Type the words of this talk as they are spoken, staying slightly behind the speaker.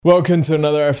Welcome to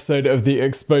another episode of the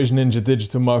Exposure Ninja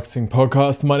Digital Marketing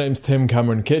Podcast. My name's Tim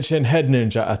Cameron Kitchen, head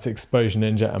ninja at Exposure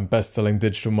Ninja and best-selling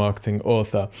digital marketing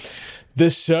author.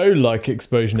 This show, like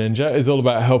Exposure Ninja, is all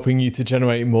about helping you to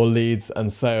generate more leads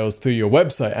and sales through your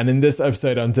website. And in this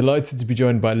episode, I'm delighted to be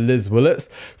joined by Liz Willits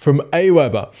from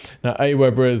Aweber. Now,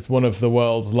 Aweber is one of the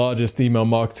world's largest email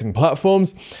marketing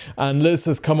platforms. And Liz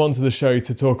has come onto the show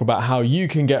to talk about how you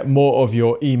can get more of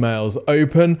your emails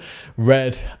open,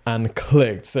 read, and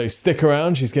clicked. So stick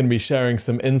around. She's going to be sharing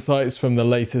some insights from the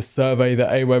latest survey that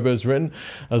Aweber has written,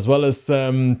 as well as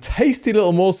some tasty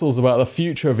little morsels about the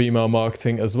future of email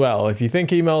marketing as well. If you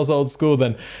think email's old school,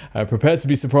 then prepare to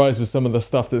be surprised with some of the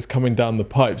stuff that's coming down the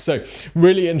pipe. So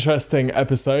really interesting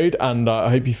episode, and I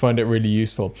hope you find it really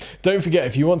useful. Don't forget,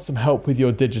 if you want some help with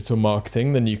your digital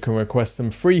marketing, then you can request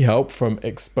some free help from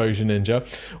Exposure Ninja.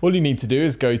 All you need to do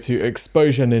is go to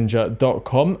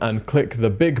exposureninja.com and click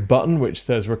the big button which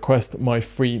says request my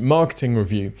free marketing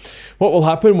review. What will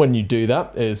happen when you do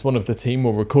that is one of the team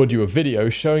will record you a video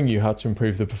showing you how to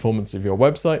improve the performance of your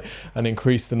website and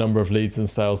increase the number of leads and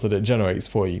sales that it generates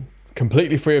for you.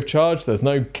 Completely free of charge. There's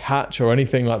no catch or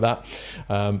anything like that,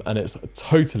 and it's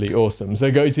totally awesome.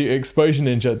 So go to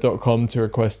exposureninja.com to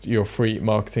request your free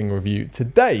marketing review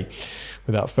today.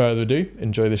 Without further ado,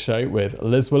 enjoy the show with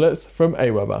Liz Willits from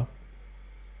Aweber.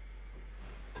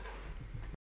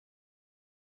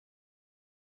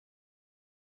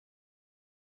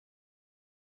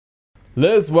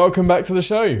 Liz, welcome back to the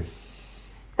show.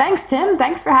 Thanks, Tim.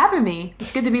 Thanks for having me.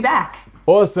 It's good to be back.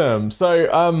 Awesome. So,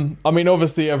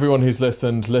 obviously everyone who's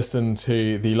listened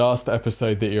to the last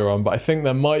episode that you're on, but I think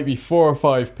there might be 4 or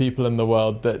 5 people in the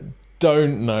world that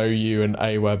don't know you and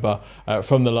Aweber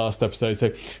from the last episode. So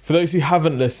for those who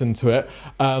haven't listened to it,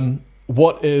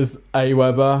 what is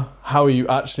Aweber? How are you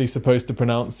actually supposed to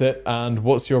pronounce it? And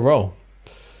what's your role?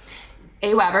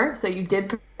 Aweber. So you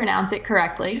did pronounce it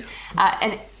correctly.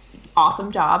 And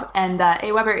awesome job. And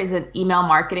Aweber is an email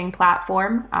marketing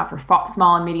platform for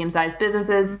small and medium-sized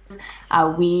businesses.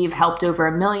 We've helped over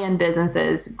 1 million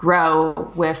businesses grow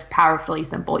with powerfully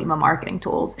simple email marketing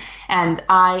tools. And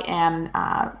I am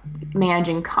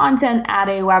managing content at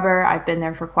Aweber. I've been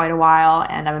there for quite a while,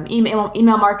 and I'm an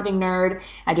email marketing nerd.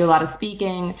 I do a lot of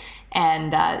speaking,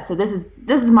 and so this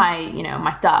is my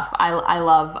my stuff. I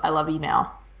love email.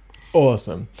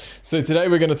 Awesome. So today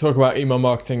we're going to talk about email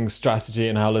marketing strategy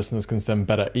and how listeners can send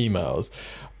better emails.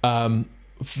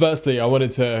 Firstly, I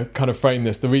wanted to kind of frame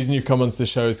this. The reason you come onto the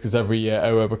show is because every year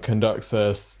Aweber conducts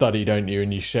a study, don't you?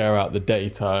 And you share out the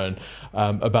data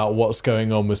and about what's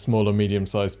going on with small and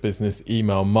medium-sized business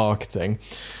email marketing.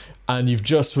 And you've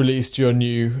just released your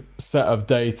new set of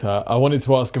data. I wanted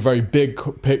to ask a very big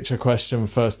picture question,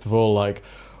 first of all, like,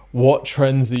 what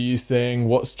trends are you seeing?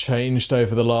 What's changed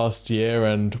over the last year?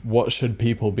 And what should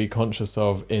people be conscious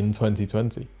of in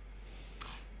 2020?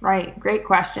 Right. Great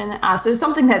question. So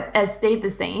something that has stayed the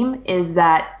same is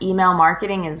that email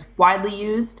marketing is widely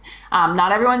used.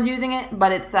 Not everyone's using it,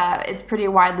 but it's pretty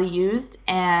widely used.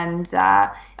 And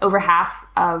over half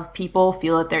of people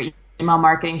feel that their email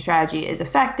marketing strategy is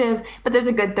effective, but there's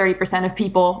a good 30% of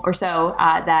people or so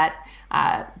that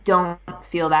don't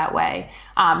feel that way.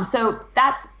 So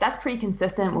that's pretty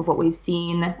consistent with what we've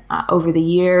seen over the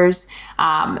years.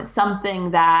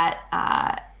 Something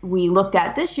that we looked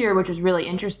at this year, which was really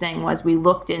interesting, was we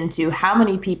looked into how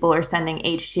many people are sending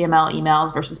HTML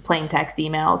emails versus plain text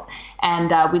emails.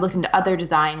 And we looked into other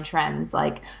design trends,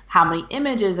 like how many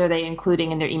images are they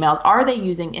including in their emails? Are they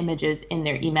using images in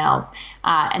their emails?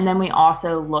 And then we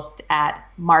also looked at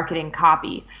marketing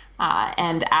copy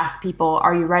and asked people,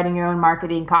 are you writing your own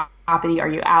marketing copy? Are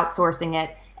you outsourcing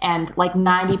it? And like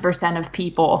 90% of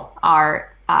people are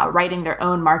writing their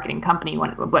own marketing company,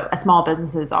 what small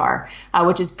businesses are,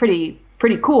 which is pretty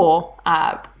cool,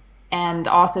 and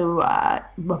also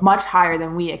much higher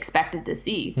than we expected to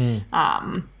see.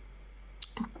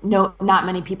 No, not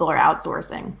many people are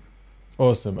outsourcing.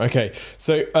 Awesome. Okay.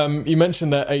 So you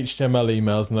mentioned that HTML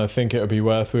emails, and I think it would be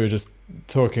worth, we were just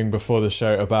talking before the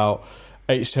show about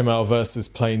HTML versus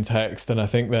plain text, and I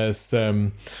think there's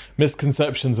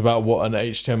misconceptions about what an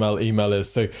HTML email is.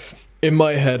 So in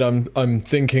my head, I'm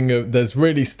thinking of, there's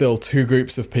really still 2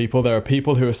 groups of people. There are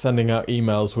people who are sending out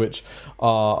emails which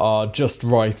are just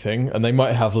writing, and they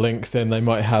might have links in, they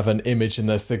might have an image in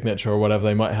their signature or whatever,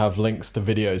 they might have links to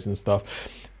videos and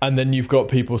stuff. And then you've got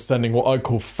people sending what I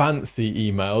call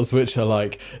fancy emails, which are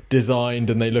like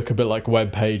designed and they look a bit like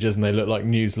web pages and they look like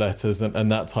newsletters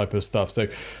and that type of stuff. So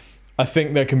I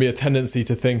think there can be a tendency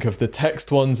to think of the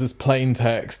text ones as plain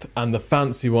text and the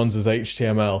fancy ones as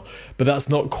HTML, but that's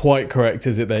not quite correct,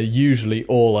 is it? They're usually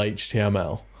all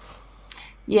HTML.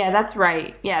 Yeah, that's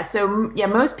right. Yeah, so yeah,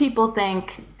 most people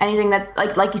think anything that's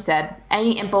like you said,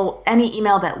 any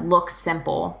email that looks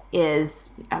simple is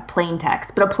a plain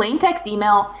text. But a plain text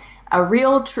email, a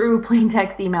real true plain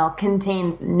text email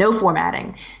contains no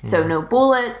formatting. So no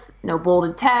bullets, no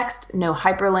bolded text, no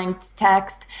hyperlinked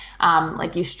text.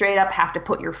 Like you straight up have to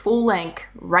put your full link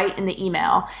right in the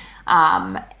email.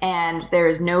 And there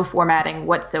is no formatting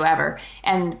whatsoever.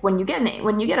 And when you get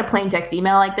a plain text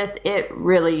email like this, it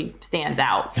really stands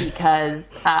out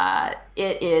because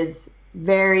it is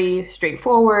very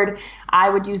straightforward. I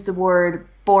would use the word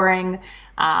boring.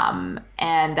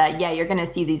 You're going to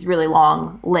see these really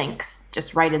long links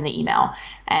just right in the email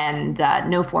and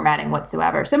no formatting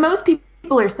whatsoever. So most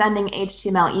people are sending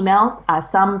HTML emails.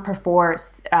 Some prefer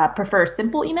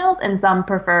simple emails, and some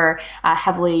prefer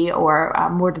heavily or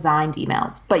more designed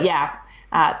emails. But yeah,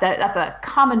 that's a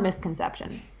common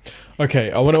misconception.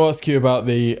 Okay, I want to ask you about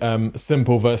the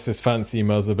simple versus fancy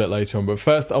emails a bit later on. But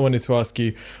first, I wanted to ask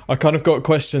you, I kind of got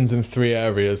questions in 3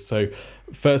 areas. So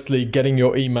firstly, getting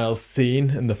your emails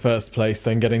seen in the first place,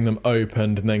 then getting them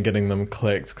opened, and then getting them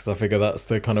clicked, because I figure that's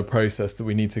the kind of process that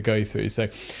we need to go through. So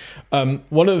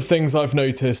one of the things I've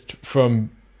noticed from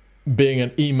being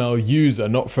an email user,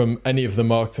 not from any of the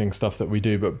marketing stuff that we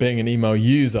do, but being an email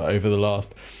user over the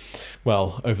last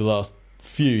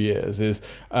few years is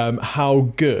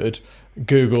how good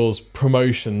Google's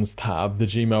promotions tab, the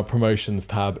Gmail promotions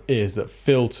tab, is at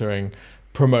filtering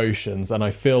promotions. And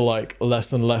I feel like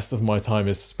less and less of my time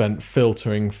is spent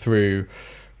filtering through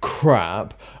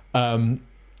crap.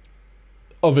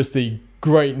 Obviously,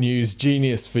 great news,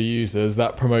 genius for users.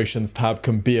 That promotions tab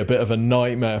can be a bit of a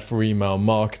nightmare for email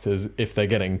marketers if they're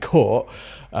getting caught.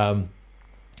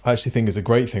 I actually think is a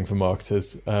great thing for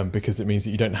marketers because it means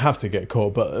that you don't have to get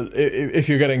caught. But if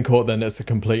you're getting caught, then it's a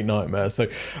complete nightmare. So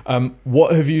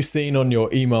what have you seen on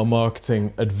your email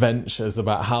marketing adventures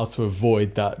about how to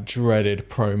avoid that dreaded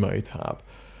promo tab?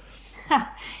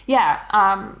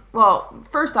 Yeah. Well,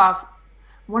 first off,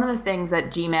 one of the things that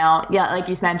Gmail, like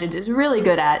you mentioned, is really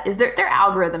good at is their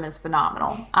algorithm is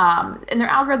phenomenal. And their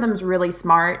algorithm is really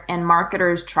smart, and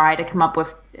marketers try to come up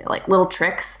with like little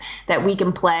tricks that we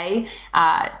can play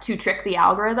to trick the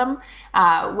algorithm,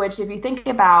 which if you think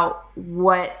about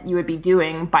what you would be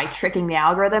doing by tricking the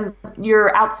algorithm,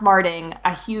 you're outsmarting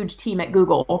a huge team at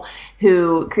Google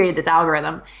who created this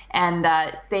algorithm, and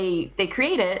they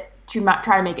create it to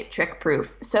try to make it trick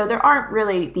proof. So there aren't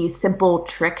really these simple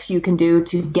tricks you can do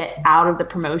to get out of the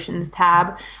promotions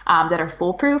tab that are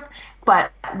foolproof.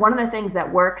 But one of the things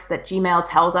that works, that Gmail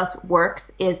tells us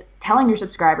works, is telling your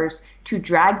subscribers to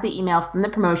drag the email from the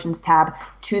promotions tab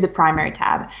to the primary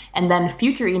tab. And then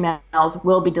future emails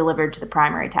will be delivered to the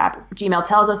primary tab. Gmail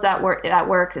tells us that that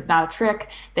works. It's not a trick.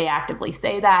 They actively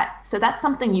say that. So that's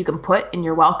something you can put in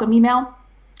your welcome email.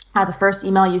 The first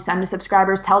email you send to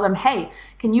subscribers, tell them, hey,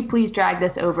 can you please drag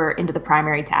this over into the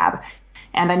primary tab?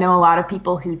 And I know a lot of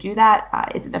people who do that.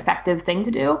 It's an effective thing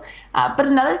to do. But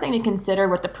another thing to consider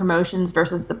with the promotions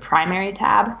versus the primary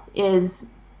tab is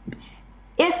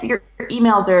if your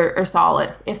emails are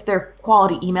solid, if they're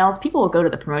quality emails, people will go to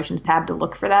the promotions tab to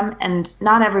look for them, and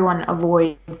not everyone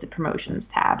avoids the promotions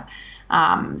tab.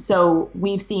 So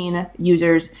we've seen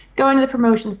users going to the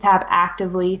promotions tab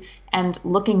actively and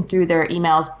looking through their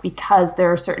emails because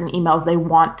there are certain emails they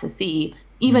want to see,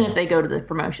 even if they go to the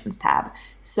promotions tab.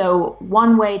 So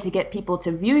one way to get people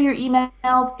to view your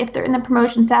emails if they're in the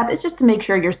promotions tab is just to make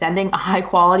sure you're sending a high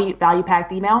quality,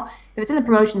 value-packed email. If it's in the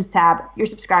promotions tab, your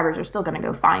subscribers are still going to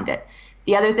go find it.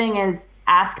 The other thing is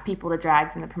ask people to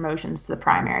drag from the promotions to the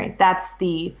primary. That's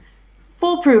the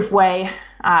foolproof way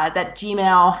that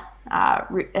Gmail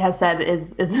has said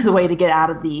is the way to get out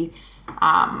of the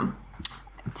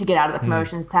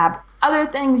promotions tab. Other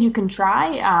things you can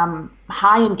try,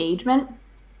 high engagement.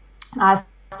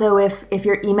 So if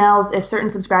your emails, if certain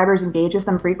subscribers engage with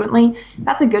them frequently,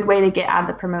 that's a good way to get out of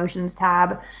the promotions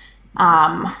tab.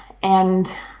 But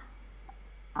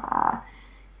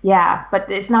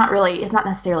it's not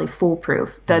necessarily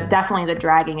foolproof. Definitely the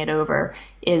dragging it over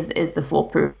is the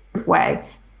foolproof way.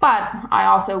 But I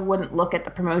also wouldn't look at the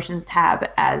promotions tab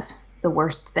as the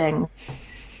worst thing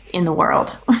in the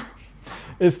world.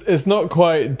 It's not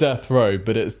quite death row,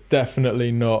 but it's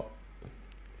definitely not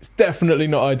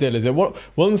ideal, is it? One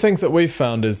of the things that we've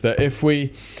found is that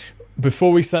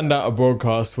before we send out a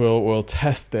broadcast, we'll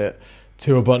test it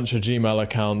to a bunch of Gmail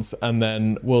accounts, and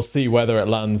then we'll see whether it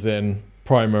lands in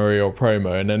primary or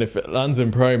promo. And then if it lands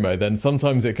in promo, then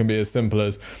sometimes it can be as simple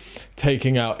as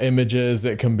taking out images.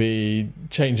 It can be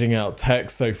changing out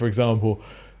text. So for example,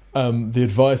 The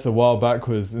advice a while back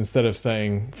was, instead of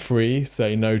saying free,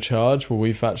 say no charge. Well,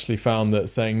 we've actually found that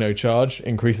saying no charge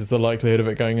increases the likelihood of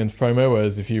it going into promo,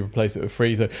 whereas if you replace it with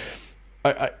free. So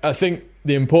I think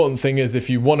the important thing is, if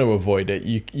you want to avoid it,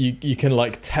 you can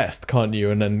like test, can't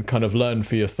you, and then kind of learn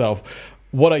for yourself.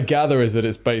 What I gather is that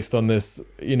it's based on this,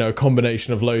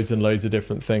 combination of loads and loads of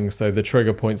different things. So the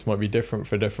trigger points might be different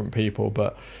for different people,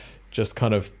 but just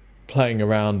kind of playing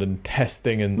around and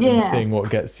testing and seeing what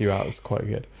gets you out is quite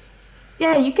good.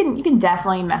 Yeah, you can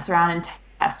definitely mess around and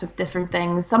test with different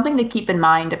things. Something to keep in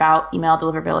mind about email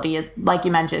deliverability is, like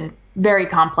you mentioned, very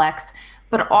complex,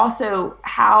 but also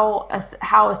how a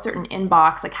certain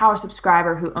inbox, like how a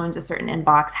subscriber who owns a certain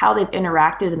inbox, how they've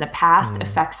interacted in the past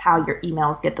affects how your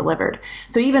emails get delivered.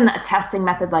 So even a testing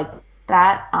method like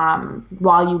that,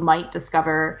 while you might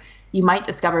discover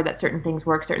that certain things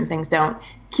work, certain things don't,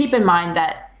 keep in mind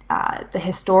that the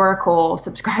historical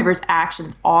subscribers'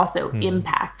 actions also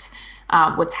impact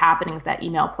what's happening with that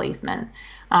email placement.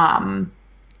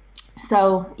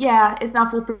 So yeah, it's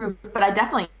not foolproof, but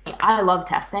I love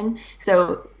testing.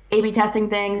 So A/B testing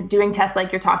things, doing tests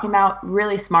like you're talking about,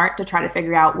 really smart to try to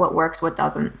figure out what works, what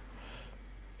doesn't.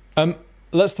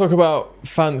 Let's talk about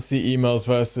fancy emails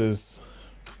versus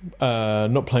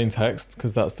not plain text,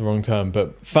 because that's the wrong term,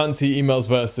 but fancy emails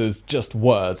versus just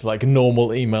words, like normal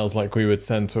emails like we would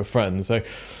send to a friend. So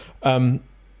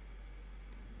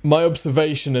my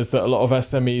observation is that a lot of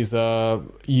SMEs are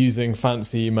using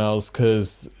fancy emails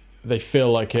because they feel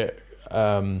like it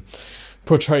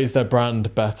portrays their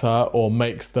brand better, or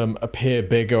makes them appear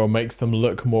bigger, or makes them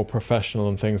look more professional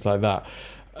and things like that.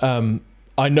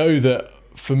 I know that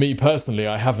for me personally,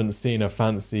 I haven't seen a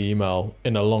fancy email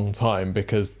in a long time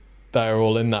because they're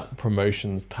all in that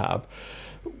promotions tab.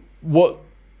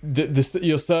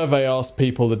 Your survey asked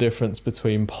people the difference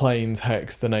between plain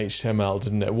text and HTML,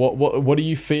 didn't it? What are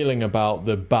you feeling about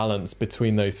the balance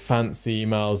between those fancy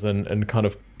emails and kind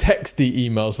of texty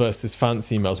emails versus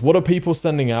fancy emails? What are people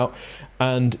sending out,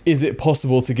 and is it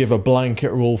possible to give a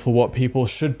blanket rule for what people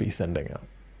should be sending out?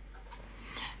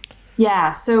 Yeah,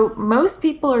 so most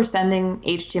people are sending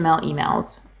HTML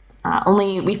emails.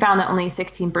 We found that only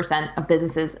 16% of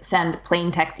businesses send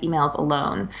plain text emails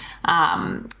alone.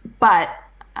 But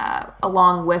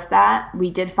along with that, we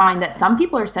did find that some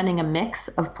people are sending a mix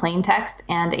of plain text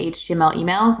and HTML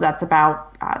emails. That's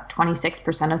about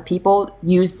 26% of people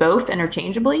use both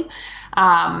interchangeably,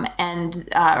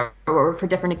 or for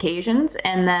different occasions.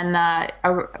 And then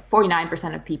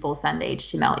 49% of people send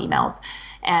HTML emails.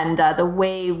 And the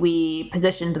way we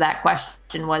positioned that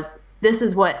question was, this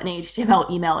is what an HTML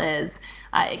email is.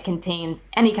 It contains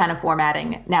any kind of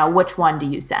formatting. Now, which one do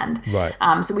you send? Right.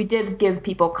 So we did give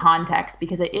people context,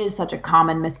 because it is such a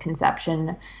common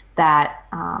misconception that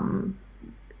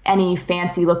any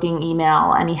fancy looking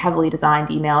email, any heavily designed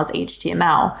email is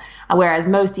HTML, whereas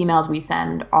most emails we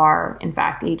send are in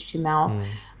fact HTML.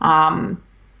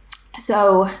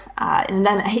 And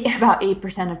then about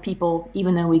 8% of people,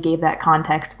 even though we gave that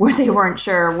context, where they weren't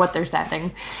sure what they're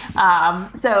sending.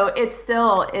 So it's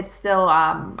still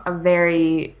a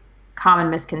very common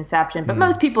misconception, but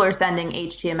most people are sending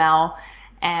HTML,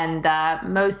 and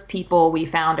most people we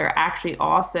found are actually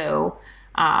also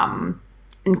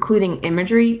including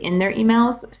imagery in their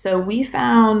emails. So we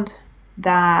found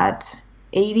that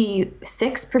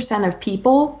 86% of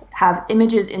people have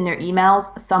images in their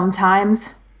emails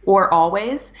sometimes or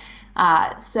always.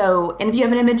 And if you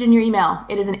have an image in your email,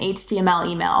 it is an HTML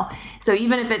email. So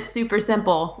even if it's super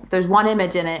simple, if there's one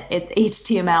image in it, it's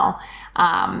HTML.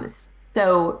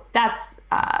 So that's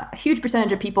a huge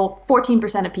percentage of people.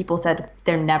 14% of people said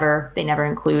they never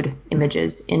include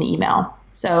images in email.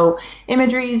 So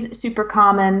imagery is super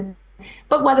common.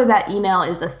 But whether that email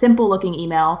is a simple looking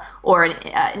email or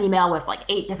an email with like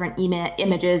 8 different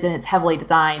images and it's heavily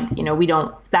designed,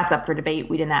 that's up for debate.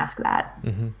 We didn't ask that.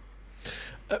 Mm-hmm.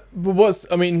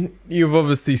 But you've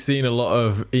obviously seen a lot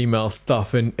of email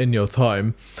stuff in your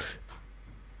time.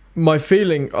 My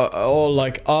feeling, or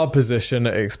like our position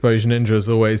at Exposure Ninja, has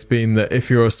always been that if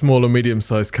you're a small or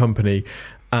medium-sized company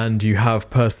and you have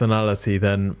personality,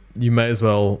 then you may as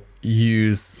well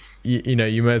you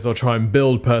may as well try and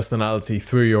build personality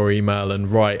through your email and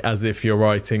write as if you're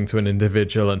writing to an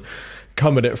individual, and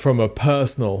come at it from a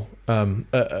personal,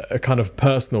 a kind of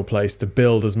personal place to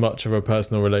build as much of a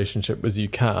personal relationship as you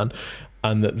can.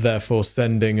 And that therefore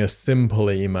sending a simple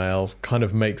email kind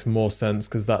of makes more sense,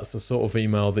 because that's the sort of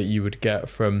email that you would get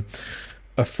from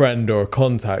a friend or a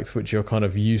contact, which you're kind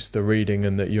of used to reading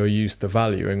and that you're used to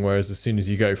valuing. Whereas as soon as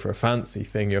you go for a fancy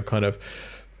thing,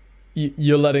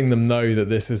 you're letting them know that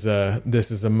this is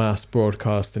a mass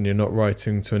broadcast and you're not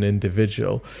writing to an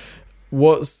individual.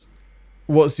 What's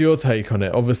what's your take on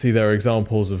it? Obviously, there are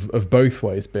examples of both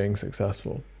ways being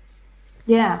successful.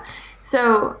 Yeah.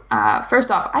 So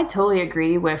first off, I totally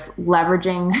agree with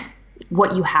leveraging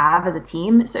what you have as a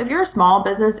team. So if you're a small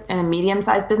business and a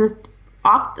medium-sized business,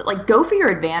 go for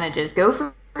your advantages. Go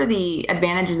for the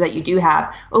advantages that you do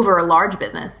have over a large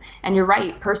business. And you're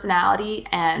right, personality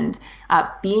and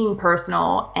being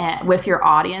personal with your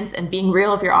audience and being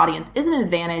real with your audience is an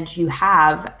advantage you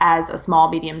have as a small,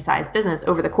 medium-sized business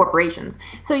over the corporations.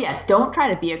 So yeah, don't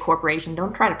try to be a corporation.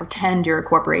 Don't try to pretend you're a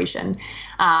corporation.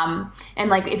 And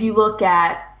like if you look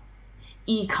at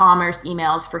e-commerce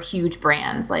emails for huge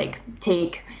brands, like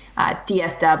take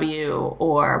DSW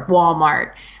or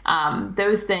Walmart,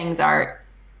 those things are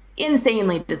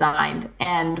insanely designed.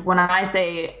 And when I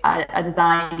say a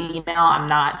designed email, I'm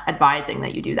not advising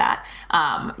that you do that.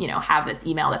 Have this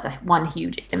email that's one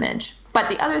huge image. But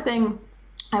the other thing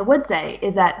I would say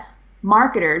is that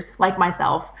marketers like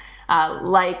myself,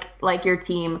 like your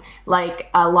team, like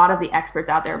a lot of the experts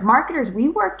out there, marketers, we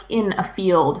work in a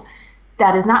field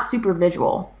that is not super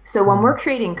visual. So when we're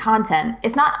creating content,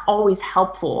 it's not always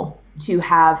helpful to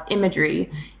have imagery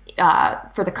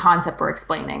for the concept we're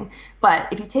explaining. But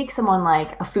if you take someone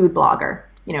like a food blogger,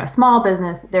 a small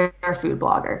business, they're a food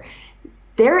blogger.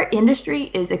 Their industry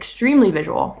is extremely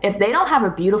visual. If they don't have a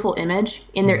beautiful image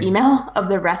in their email of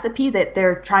the recipe that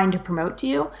they're trying to promote to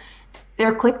you,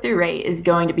 their click-through rate is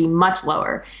going to be much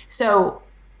lower. So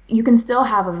you can still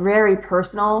have a very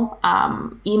personal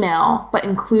email, but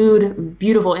include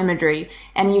beautiful imagery.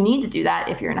 And you need to do that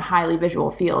if you're in a highly visual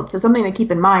field. So something to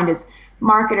keep in mind is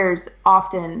marketers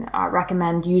often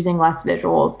recommend using less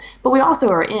visuals, but we also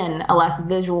are in a less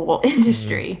visual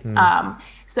industry.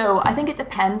 So I think it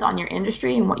depends on your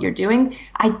industry and what you're doing.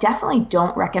 I definitely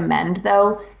don't recommend,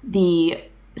 though,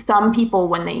 some people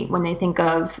when they think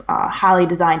of highly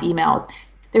designed emails,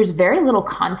 there's very little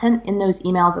content in those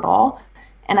emails at all.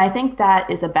 And I think that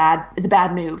is a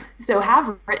bad move. So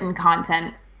have written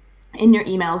content in your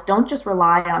emails. Don't just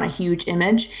rely on a huge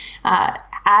image.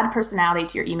 Add personality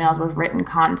to your emails with written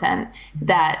content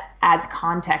that adds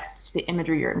context to the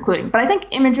imagery you're including. But I think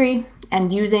imagery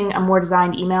and using a more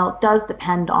designed email does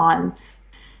depend on,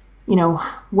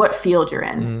 what field you're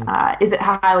in. Is it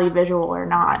highly visual or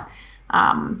not?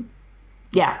 So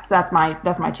that's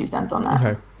my 2 cents on that.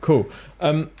 Okay, cool.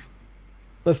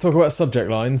 Let's talk about subject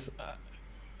lines.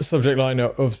 Subject line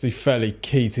are obviously fairly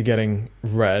key to getting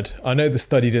read. I know the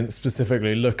study didn't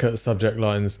specifically look at subject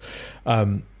lines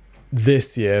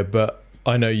this year, but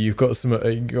I know you've got some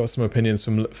opinions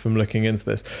from looking into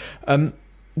this.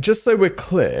 Just so we're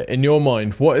clear, in your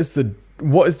mind, what is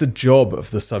the job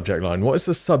of the subject line? What is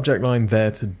the subject line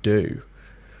there to do?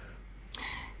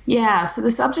 Yeah, so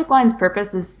the subject line's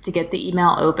purpose is to get the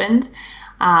email opened.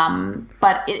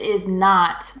 But it is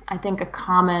not, I think a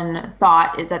common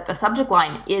thought is that the subject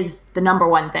line is the number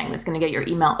one thing that's going to get your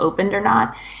email opened or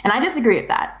not. And I disagree with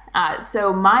that.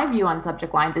 So my view on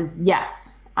subject lines is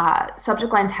yes,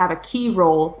 subject lines have a key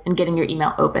role in getting your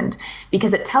email opened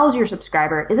because it tells your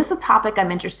subscriber, is this a topic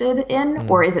I'm interested in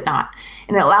or is it not?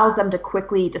 And it allows them to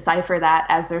quickly decipher that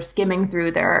as they're skimming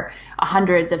through their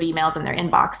hundreds of emails in their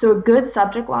inbox. So a good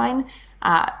subject line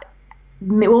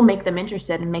will make them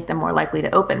interested and make them more likely to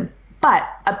open. But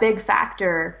a big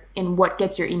factor in what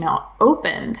gets your email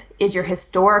opened is your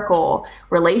historical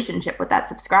relationship with that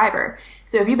subscriber.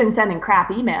 So if you've been sending crap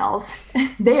emails,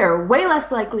 they are way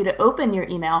less likely to open your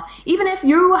email, even if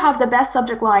you have the best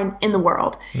subject line in the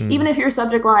world, even if your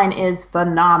subject line is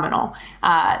phenomenal.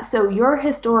 So your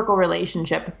historical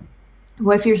relationship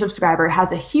with your subscriber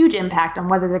has a huge impact on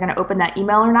whether they're going to open that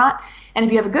email or not. And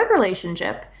if you have a good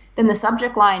relationship, then the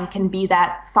subject line can be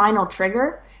that final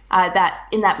trigger that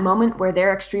in that moment where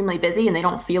they're extremely busy and they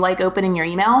don't feel like opening your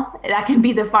email, that can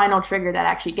be the final trigger that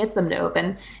actually gets them to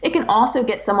open. It can also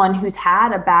get someone who's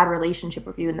had a bad relationship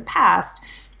with you in the past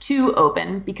to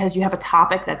open because you have a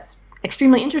topic that's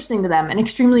extremely interesting to them and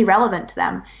extremely relevant to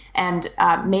them. And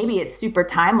maybe it's super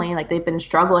timely, like they've been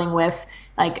struggling with,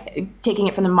 like taking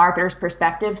it from the marketer's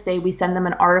perspective. Say we send them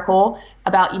an article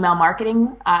about email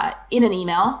marketing in an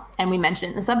email and we mention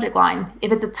it in the subject line.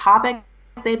 If it's a topic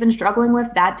they've been struggling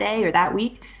with that day or that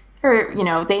week, or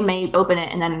they may open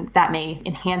it and then that may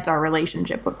enhance our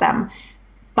relationship with them.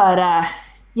 But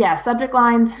subject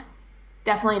lines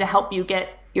definitely to help you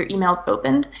get your emails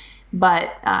opened,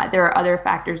 but there are other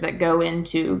factors that go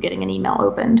into getting an email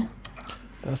opened.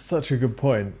 That's such a good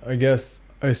point. I guess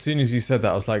As soon as you said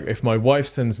that, I was like, if my wife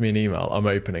sends me an email, I'm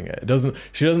opening it.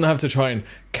 She doesn't have to try and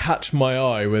catch my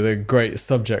eye with a great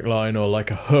subject line or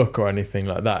like a hook or anything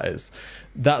like that.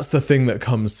 That's the thing that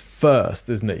comes first,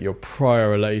 isn't it? Your prior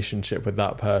relationship with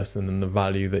that person and the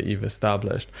value that you've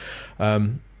established.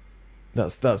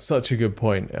 That's such a good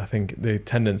point. I think the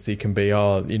tendency can be,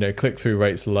 click-through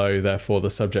rate's low, therefore the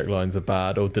subject lines are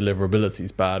bad, or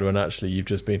deliverability's bad, when actually you've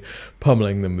just been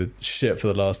pummeling them with shit for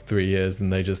the last 3 years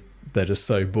and they're just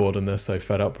so bored and they're so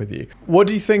fed up with you. What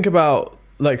do you think about,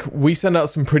 like, we send out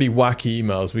some pretty wacky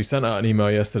emails. We sent out an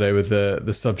email yesterday with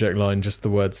the subject line, just the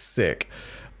word sick.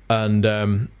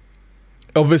 And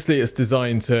obviously it's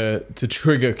designed to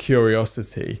trigger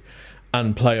curiosity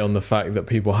and play on the fact that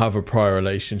people have a prior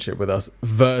relationship with us,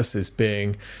 versus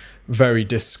being very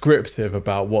descriptive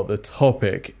about what the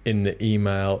topic in the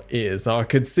email is. Now, I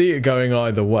could see it going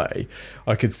either way.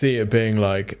 I could see it being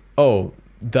like, oh,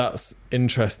 that's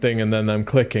interesting, and then them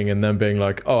clicking and then being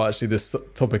like, oh, actually this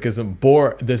topic isn't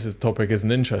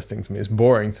interesting to me, it's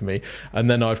boring to me, and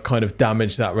then I've kind of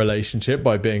damaged that relationship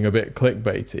by being a bit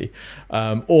clickbaity.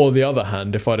 Or the other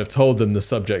hand, if I'd have told them the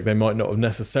subject, they might not have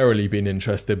necessarily been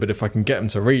interested, but if I can get them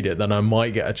to read it, then I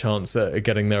might get a chance at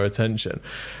getting their attention.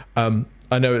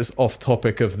 I know it's off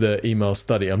topic of the email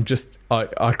study.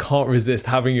 I can't resist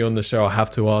having you on the show. I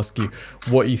have to ask you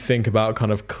what you think about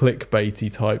kind of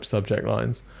clickbaity type subject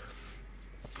lines.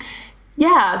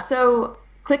 Yeah, so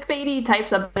clickbaity type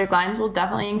subject lines will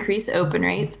definitely increase open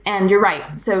rates. And you're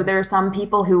right. So there are some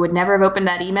people who would never have opened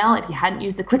that email if you hadn't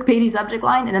used the clickbaity subject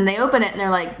line. And then they open it and they're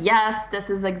like, yes, this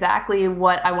is exactly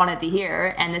what I wanted to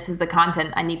hear. And this is the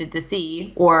content I needed to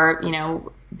see. Or,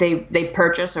 they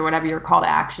purchase, or whatever your call to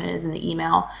action is in the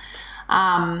email.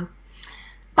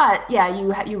 But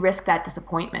yeah, you risk that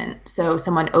disappointment. So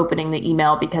someone opening the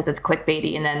email because it's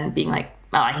clickbaity and then being like,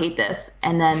 oh, I hate this.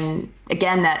 And then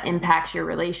again, that impacts your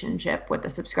relationship with the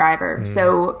subscriber.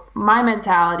 So my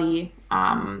mentality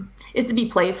is to be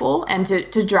playful and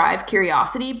to drive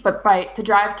curiosity, but to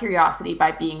drive curiosity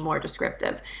by being more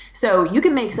descriptive. So you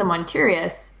can make someone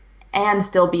curious and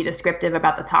still be descriptive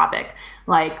about the topic.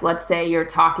 Like, let's say you're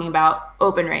talking about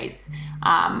open rates.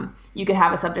 You could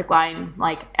have a subject line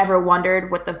like, ever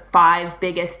wondered what the 5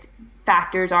 biggest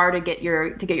factors are to get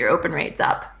your open rates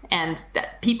up? And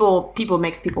that people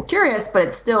makes people curious, but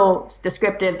it's still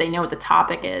descriptive. They know what the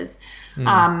topic is.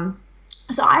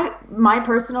 So my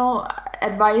personal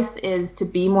advice is to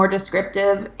be more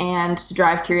descriptive and to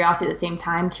drive curiosity at the same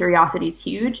time. Curiosity is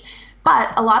huge,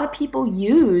 but a lot of people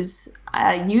use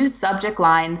subject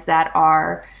lines that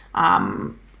are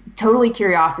totally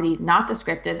curiosity, not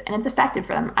descriptive, and it's effective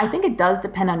for them. I think it does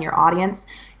depend on your audience.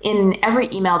 In every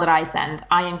email that I send,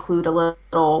 I include a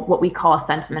little, what we call a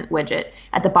sentiment widget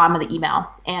at the bottom of the email.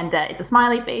 And it's a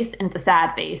smiley face and it's a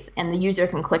sad face, and the user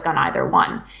can click on either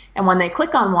one. And when they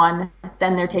click on one,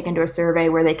 then they're taken to a survey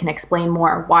where they can explain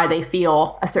more why they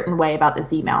feel a certain way about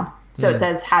this email. So it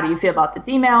says, how do you feel about this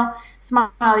email?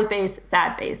 Smiley face,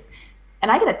 sad face.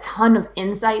 And I get a ton of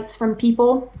insights from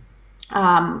people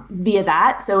via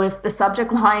that. So if the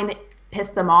subject line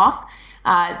pissed them off,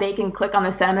 they can click on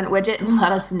the sentiment widget and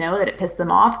let us know that it pissed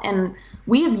them off. And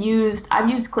I've used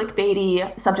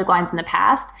clickbaity subject lines in the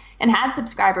past and had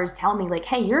subscribers tell me like,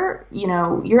 hey, you're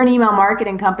an email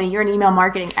marketing company, you're an email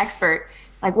marketing expert.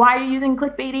 Like, why are you using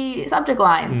clickbaity subject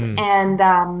lines?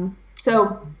 And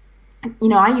so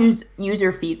I use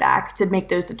user feedback to make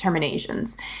those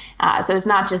determinations. So it's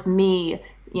not just me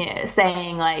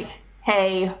saying like,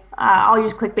 hey, I'll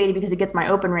use clickbaity because it gets my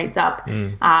open rates up,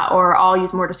 or I'll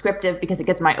use more descriptive because it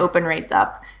gets my open rates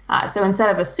up. So instead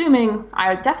of assuming,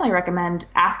 I would definitely recommend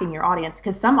asking your audience,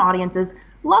 because some audiences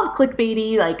love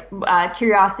clickbaity, like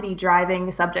curiosity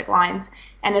driving subject lines.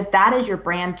 And if that is your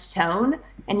brand tone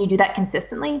and you do that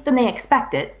consistently, then they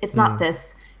expect it. It's not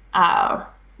this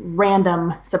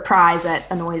random surprise that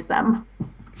annoys them.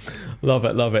 Love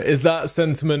it, love it. Is that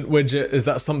sentiment widget, is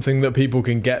that something that people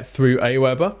can get through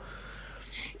Aweber?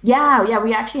 Yeah,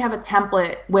 we actually have a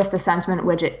template with the sentiment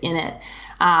widget in it.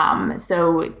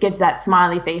 So it gives that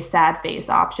smiley face, sad face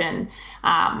option.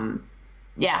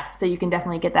 So you can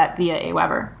definitely get that via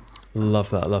Aweber. Love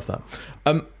that.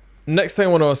 Next thing I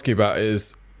want to ask you about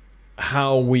is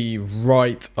how we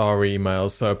write our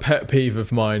emails. So a pet peeve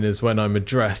of mine is when I'm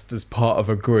addressed as part of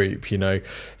a group,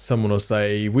 someone will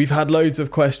say, we've had loads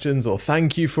of questions, or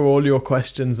thank you for all your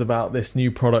questions about this new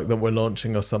product that we're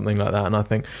launching, or something like that. And I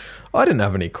think, I didn't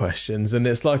have any questions. And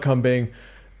it's like I'm being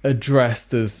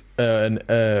addressed as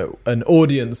an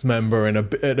audience member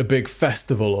at a big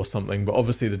festival or something. But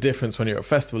obviously the difference when you're at a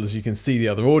festival is you can see the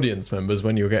other audience members.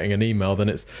 When you're getting an email, then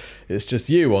it's just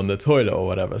you on the toilet or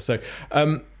whatever. So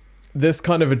this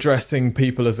kind of addressing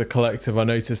people as a collective, I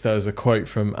noticed there was a quote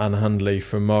from Anne Handley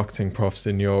from Marketing Profs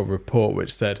in your report,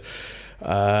 which said,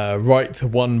 write to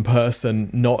one person,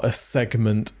 not a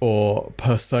segment or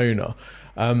persona.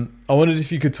 I wondered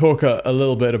if you could talk a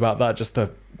little bit about that, just to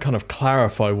kind of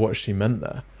clarify what she meant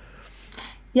there.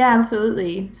 Yeah,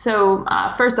 absolutely. So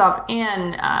first off,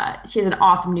 Anne, she has an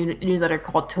awesome newsletter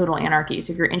called Total Anarchy.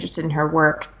 So if you're interested in her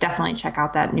work, definitely check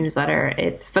out that newsletter.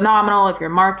 It's phenomenal. If you're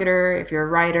a marketer, if you're a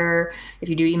writer, if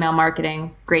you do email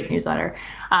marketing, great newsletter.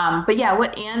 But yeah,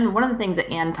 one of the things that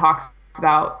Anne talks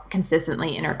about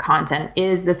consistently in her content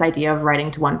is this idea of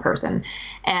writing to one person.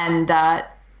 And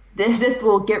this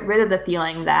will get rid of the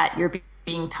feeling that you're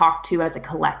being talked to as a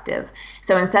collective.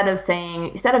 So instead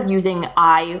of using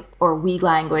I or we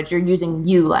language, you're using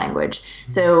you language.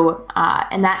 So,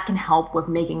 and that can help with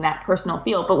making that personal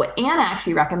feel. But what Anne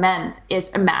actually recommends is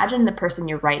imagine the person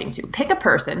you're writing to. Pick a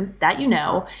person that you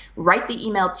know, write the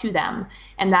email to them,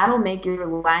 and that'll make your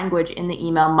language in the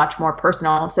email much more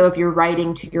personal. So if you're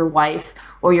writing to your wife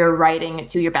or you're writing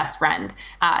to your best friend,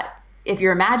 if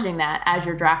you're imagining that as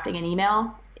you're drafting an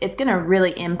email, it's going to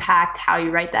really impact how you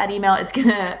write that email. It's going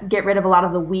to get rid of a lot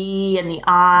of the we and the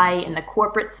I and the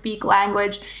corporate speak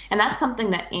language. And that's something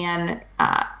that Anne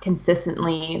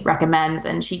consistently recommends.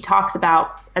 And she talks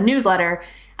about a newsletter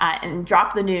and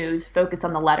drop the news, focus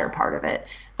on the letter part of it,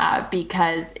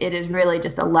 because it is really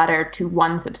just a letter to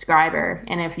one subscriber.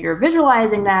 And if you're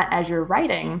visualizing that as you're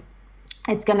writing,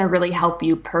 it's going to really help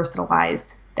you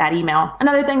personalize that email.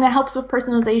 Another thing that helps with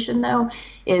personalization, though,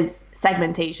 is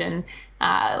segmentation.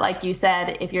 Like you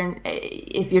said, if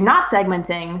you're not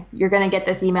segmenting, you're going to get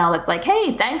this email that's like,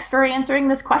 hey, thanks for answering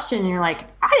this question. And you're like,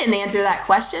 I didn't answer that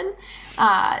question.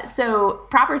 So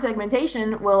proper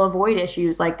segmentation will avoid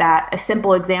issues like that. A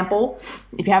simple example,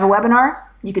 if you have a webinar,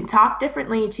 you can talk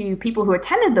differently to people who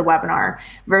attended the webinar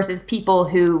versus people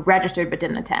who registered but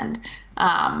didn't attend.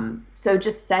 So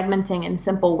just segmenting in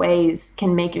simple ways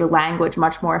can make your language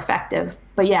much more effective.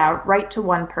 But yeah, write to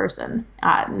one person,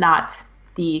 not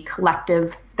the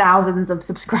collective thousands of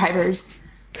subscribers.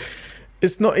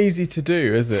 It's not easy to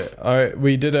do, is it?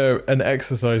 We did an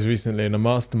exercise recently in a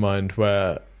mastermind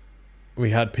where we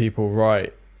had people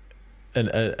write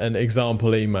an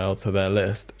example email to their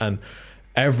list, and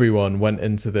everyone went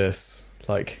into this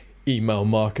like email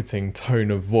marketing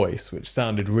tone of voice, which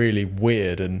sounded really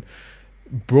weird and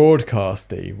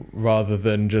broadcasty rather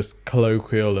than just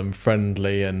colloquial and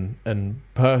friendly and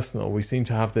personal. We seem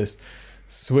to have this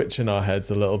switch in our heads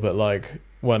a little bit, like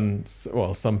when,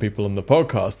 well, some people on the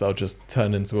podcast, they'll just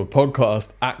turn into a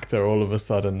podcast actor all of a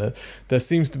sudden. There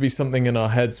seems to be something in our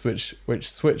heads which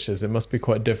switches. It must be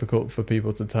quite difficult for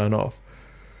people to turn off.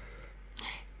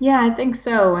 Yeah, I think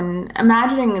so. And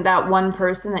imagining that one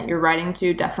person that you're writing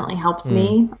to definitely helps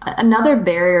me. Another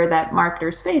barrier that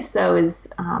marketers face, though, is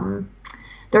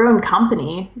their own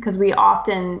company, because we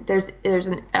often there's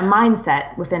a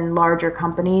mindset within larger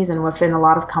companies and within a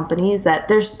lot of companies that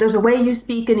there's a way you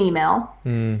speak an email,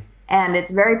 and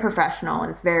it's very professional and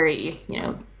it's very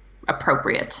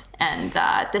appropriate, and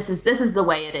this is the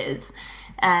way it is,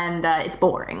 and it's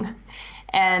boring,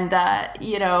 and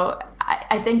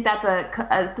I think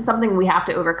that's something we have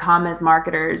to overcome as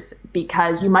marketers,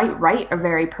 because you might write a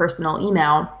very personal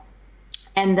email,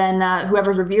 and then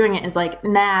whoever's reviewing it is like,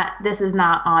 nah, this is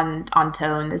not on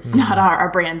tone. This is not our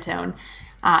brand tone.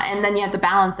 And then you have to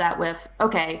balance that with,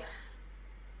 okay,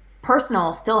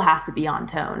 personal still has to be on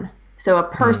tone. So a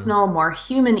personal, more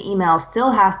human email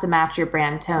still has to match your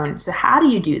brand tone. So how do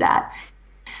you do that?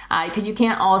 Because you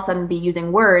can't all of a sudden be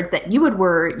using words that you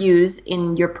would use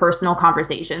in your personal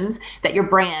conversations that your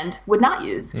brand would not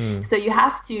use. So you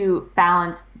have to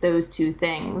balance those two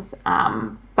things.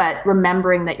 But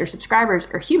remembering that your subscribers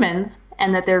are humans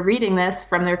and that they're reading this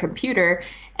from their computer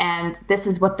and this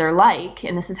is what they're like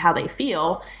and this is how they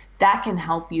feel, that can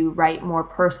help you write more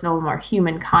personal, more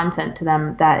human content to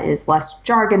them that is less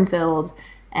jargon filled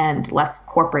and less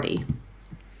corporate-y.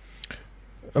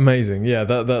 Amazing. Yeah,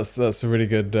 that's a really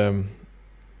good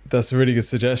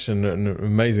suggestion and an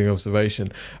amazing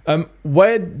observation.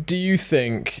 Where do you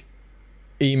think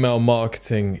email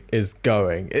marketing is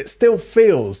going? It still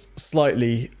feels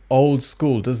slightly old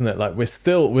school, doesn't it? Like we're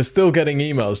still getting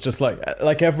emails, just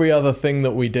like every other thing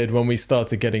that we did when we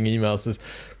started getting emails has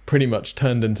pretty much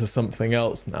turned into something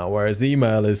else now, whereas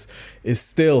email is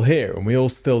still here and we all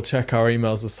still check our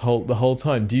emails the whole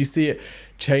time. Do you see it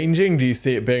changing? Do you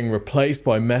see it being replaced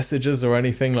by messages or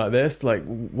anything like this? Like,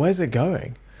 where's it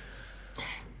going?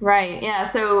 Right. Yeah.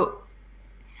 So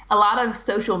a lot of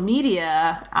social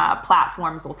media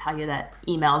platforms will tell you that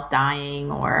email's dying,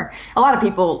 or a lot of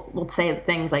people will say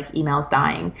things like email's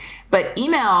dying. But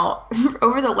email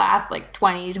over the last like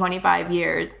 20, 25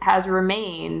 years has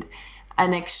remained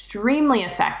an extremely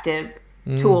effective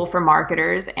tool for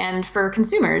marketers and for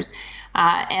consumers.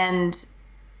 And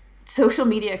social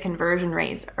media conversion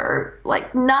rates are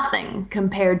like nothing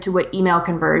compared to what email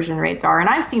conversion rates are. And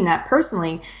I've seen that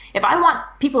personally. If I want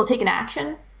people to take an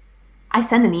action, I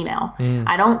send an email.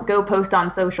 I don't go post on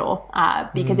social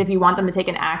because if you want them to take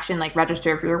an action, like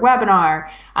register for your webinar,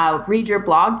 read your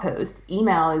blog post,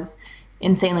 email is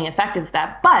insanely effective for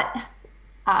that.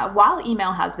 But while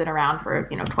email has been around for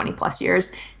 20 plus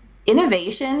years,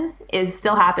 innovation is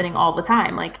still happening all the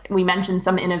time. Like we mentioned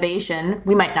some innovation.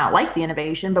 We might not like the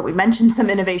innovation, but we mentioned some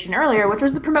innovation earlier, which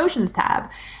was the promotions tab.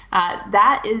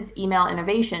 That is email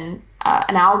innovation,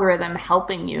 an algorithm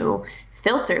helping you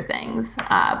filter things.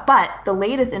 But the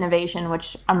latest innovation,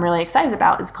 which I'm really excited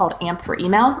about, is called AMP for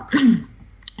Email.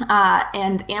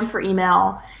 And AMP for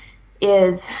Email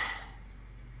is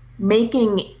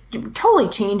totally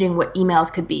changing what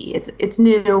emails could be. It's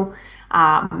new.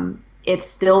 It's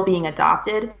still being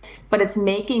adopted, but it's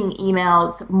making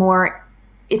emails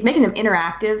it's making them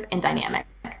interactive and dynamic.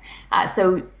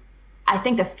 So I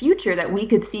think the future that we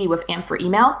could see with AMP for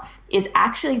Email is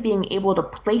actually being able to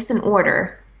place an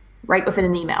order right within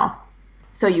an email.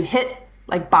 So you hit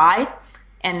like buy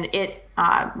and it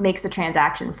makes the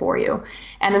transaction for you.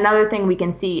 And another thing we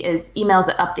can see is emails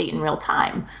that update in real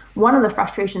time. One of the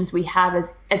frustrations we have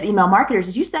as email marketers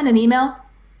is you send an email,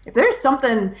 if there's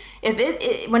something,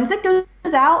 when it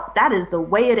goes out, that is the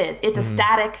way it is. It's a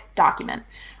static document.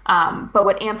 But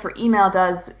what AMP for Email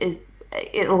does is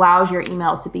it allows your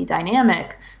emails to be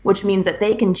dynamic, which means that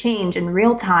they can change in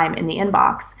real time in the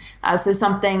inbox. So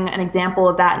an example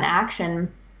of that in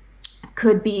action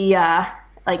could be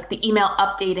like the email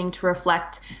updating to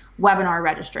reflect webinar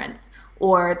registrants,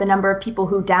 or the number of people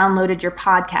who downloaded your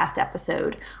podcast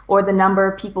episode, or the number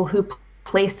of people who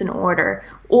placed an order,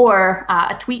 or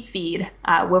a tweet feed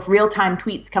with real-time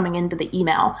tweets coming into the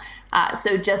email.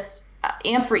 So just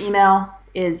AMP for Email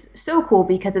is so cool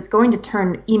because it's going to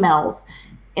turn emails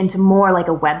into more like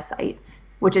a website,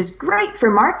 which is great for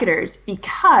marketers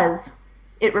because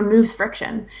it removes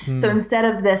friction. So instead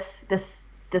of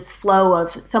this flow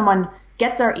of someone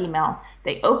gets our email,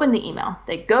 they open the email,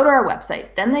 they go to our website,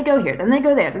 then they go here, then they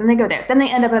go there, then they go there, then they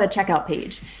end up at a checkout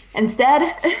page.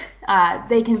 Instead,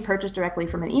 they can purchase directly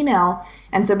from an email.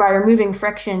 And so by removing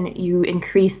friction, you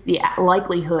increase the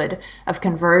likelihood of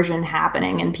conversion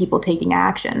happening and people taking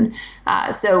action.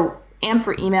 So AMP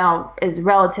for Email is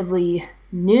relatively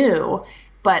new,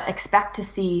 but expect to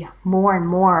see more and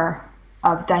more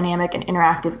of dynamic and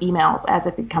interactive emails as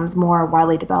it becomes more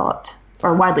widely developed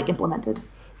or widely implemented.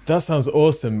 That sounds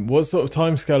awesome. What sort of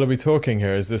timescale are we talking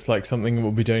here? Is this like something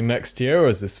we'll be doing next year, or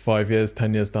is this 5 years,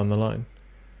 10 years down the line?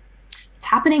 It's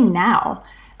happening now.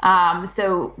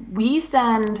 So we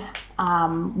send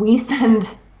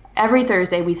every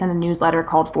Thursday, we send a newsletter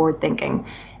called Forward Thinking,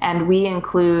 and we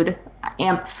include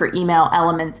AMP for Email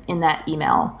elements in that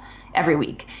email every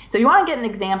week. So you want to get an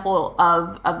example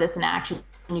of this in action,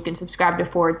 you can subscribe to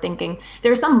Forward Thinking.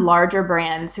 There are some larger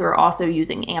brands who are also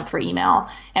using AMP for Email,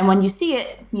 and when you see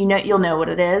it, you'll know what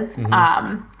it is.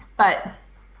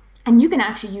 And you can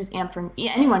actually use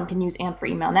anyone can use AMP for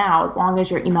Email now as long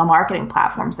as your email marketing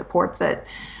platform supports it.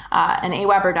 And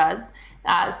Aweber does.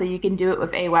 So you can do it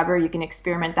with Aweber. You can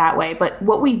experiment that way. But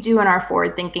what we do in our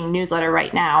Forward Thinking newsletter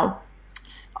right now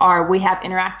we have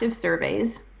interactive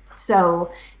surveys. So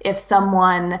if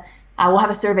someone will have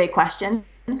a survey question,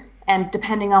 and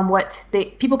depending on what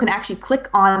people can actually click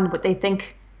on what they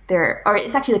think or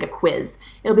it's actually like a quiz.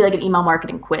 It'll be like an email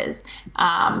marketing quiz.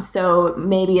 So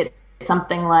maybe it's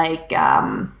something like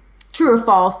true or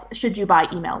false, should you buy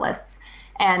email lists?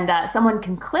 And someone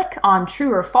can click on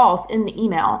true or false in the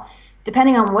email.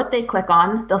 Depending on what they click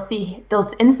on,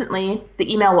 they'll instantly,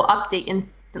 the email will update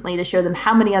instantly to show them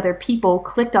how many other people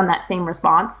clicked on that same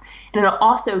response. And it'll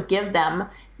also give them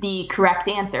the correct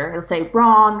answer. It'll say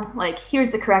wrong, like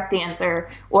here's the correct answer,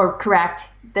 or correct,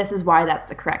 this is why that's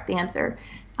the correct answer.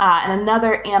 And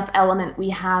another AMP element we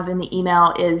have in the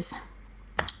email is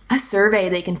a survey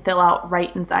they can fill out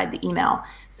right inside the email.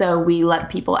 So we let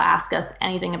people ask us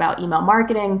anything about email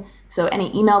marketing. So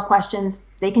any email questions,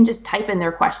 they can just type in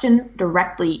their question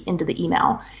directly into the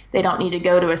email. They don't need to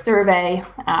go to a survey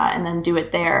and then do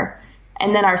it there.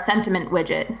 And then our sentiment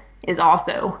widget is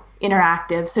also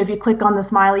interactive. So if you click on the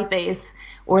smiley face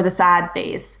or the sad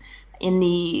face, in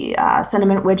the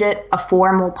sentiment widget, a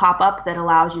form will pop up that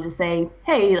allows you to say,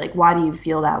 hey, like, why do you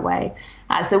feel that way?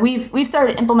 So we've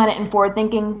started to implement it in Forward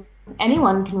Thinking.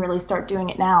 Anyone can really start doing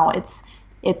it now. It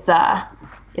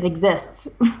exists.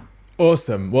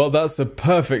 Awesome. Well, that's a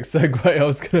perfect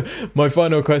segue. My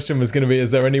final question was going to be,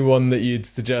 is there anyone that you'd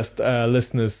suggest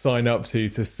listeners sign up to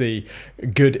see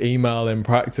good email in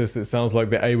practice? It sounds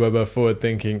like the Aweber Forward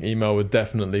Thinking email would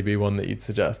definitely be one that you'd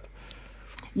suggest.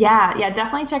 Yeah,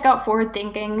 definitely check out Forward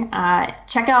Thinking.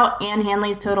 Check out Ann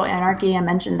Handley's Total Anarchy. I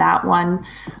mentioned that one.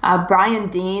 Brian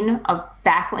Dean of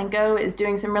Backlinko is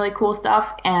doing some really cool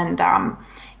stuff, and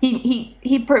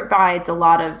he provides a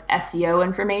lot of SEO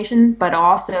information, but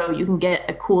also you can get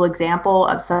a cool example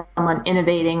of someone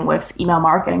innovating with email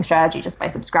marketing strategy just by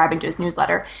subscribing to his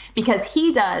newsletter, because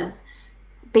he does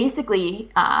basically,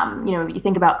 you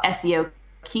think about SEO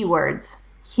keywords.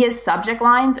 His subject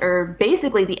lines are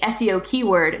basically the SEO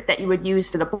keyword that you would use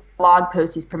for the blog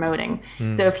post he's promoting.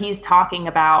 So if he's talking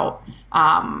about,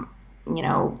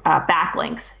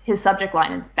 backlinks, his subject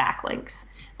line is backlinks.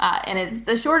 And it's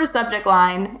the shortest subject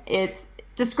line. It's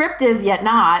descriptive yet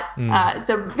not.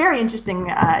 So very interesting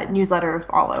newsletter to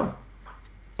follow.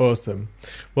 Awesome.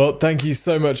 Well, thank you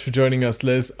so much for joining us,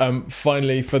 Liz.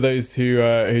 Finally, for those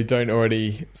who don't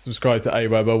already subscribe to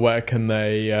Aweber, where can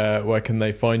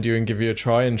they find you and give you a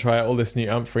try and try out all this new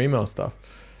AMP for email stuff?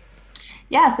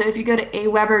 Yeah, so if you go to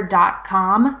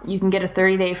aweber.com, you can get a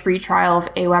 30-day free trial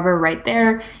of Aweber right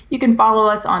there. You can follow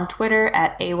us on Twitter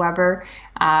at Aweber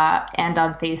and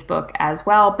on Facebook as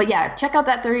well. But yeah, check out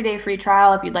that 30-day free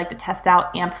trial if you'd like to test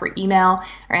out AMP for email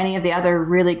or any of the other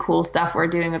really cool stuff we're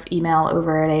doing with email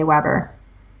over at Aweber.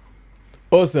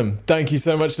 Awesome. Thank you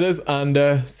so much, Liz,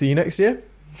 and see you next year.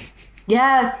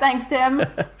 Yes, thanks, Tim.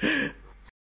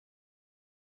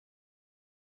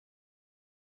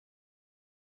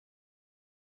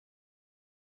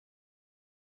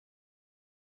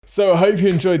 So I hope you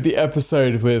enjoyed the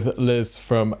episode with Liz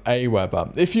from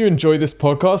Aweber. If you enjoy this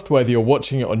podcast, whether you're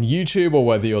watching it on YouTube or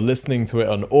whether you're listening to it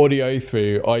on audio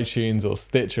through iTunes or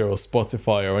Stitcher or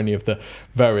Spotify or any of the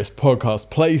various podcast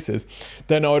places,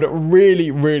 then I would really,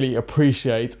 really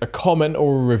appreciate a comment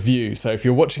or a review. So if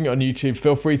you're watching it on YouTube,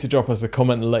 feel free to drop us a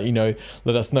comment and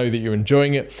let us know that you're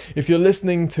enjoying it. If you're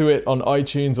listening to it on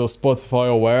iTunes or Spotify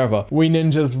or wherever, we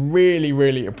ninjas really,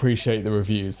 really appreciate the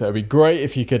reviews. So it'd be great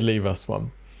if you could leave us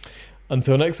one.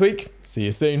 Until next week, see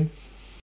you soon.